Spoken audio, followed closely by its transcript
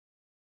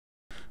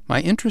My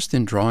interest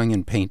in drawing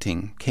and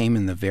painting came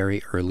in the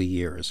very early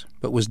years,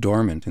 but was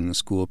dormant in the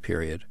school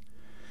period.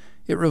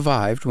 It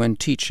revived when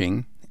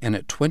teaching, and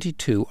at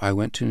 22 I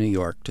went to New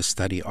York to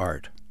study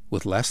art,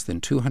 with less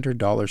than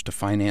 $200 to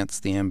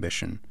finance the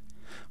ambition.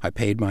 I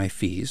paid my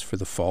fees for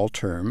the fall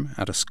term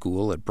at a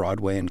school at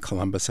Broadway and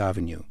Columbus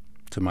Avenue.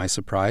 To my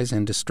surprise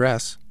and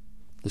distress,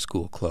 the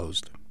school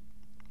closed.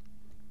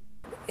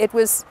 It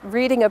was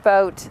reading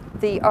about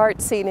the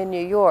art scene in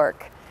New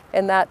York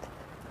and that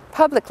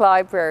public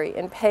library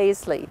in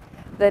Paisley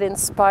that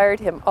inspired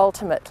him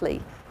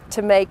ultimately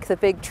to make the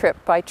big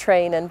trip by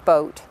train and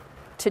boat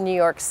to New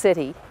York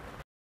City.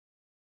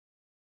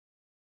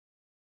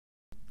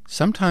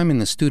 Sometime in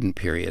the student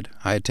period,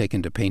 I had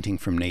taken to painting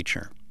from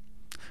nature.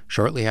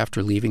 Shortly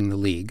after leaving the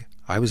League,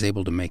 I was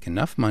able to make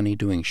enough money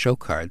doing show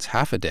cards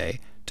half a day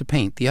to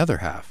paint the other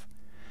half.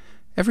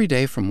 Every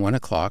day from 1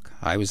 o'clock,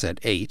 I was at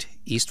 8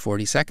 East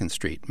 42nd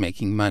Street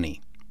making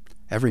money.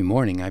 Every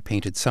morning I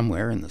painted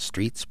somewhere in the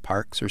streets,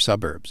 parks, or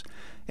suburbs.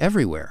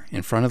 Everywhere,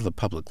 in front of the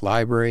public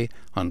library,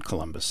 on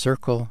Columbus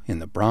Circle, in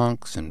the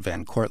Bronx, in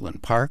Van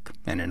Cortlandt Park,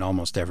 and in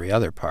almost every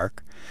other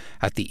park,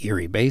 at the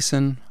Erie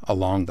Basin,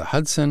 along the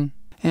Hudson,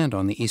 and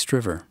on the East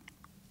River.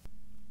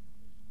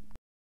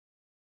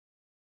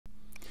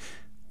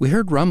 We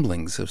heard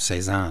rumblings of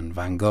Cézanne,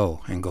 Van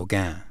Gogh, and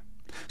Gauguin.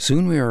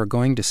 Soon we were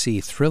going to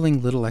see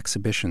thrilling little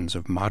exhibitions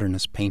of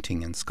modernist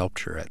painting and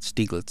sculpture at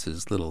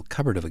Stieglitz's little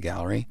cupboard of a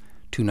gallery,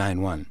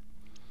 291.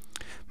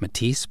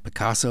 Matisse,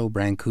 Picasso,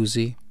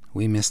 Brancusi,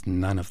 we missed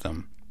none of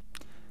them.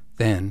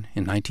 Then,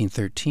 in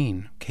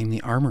 1913, came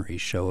the Armory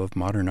show of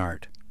modern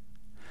art.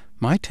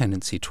 My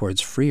tendency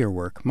towards freer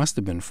work must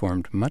have been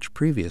formed much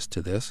previous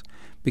to this,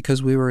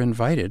 because we were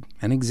invited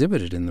and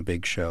exhibited in the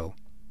big show.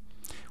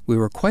 We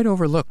were quite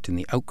overlooked in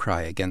the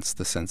outcry against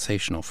the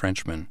sensational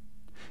Frenchman.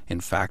 In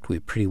fact, we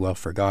pretty well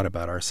forgot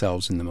about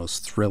ourselves in the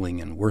most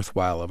thrilling and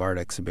worthwhile of art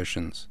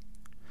exhibitions.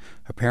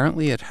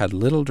 Apparently it had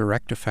little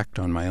direct effect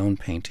on my own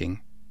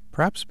painting,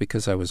 perhaps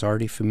because I was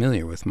already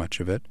familiar with much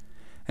of it,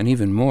 and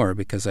even more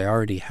because I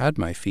already had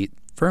my feet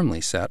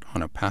firmly set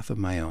on a path of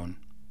my own.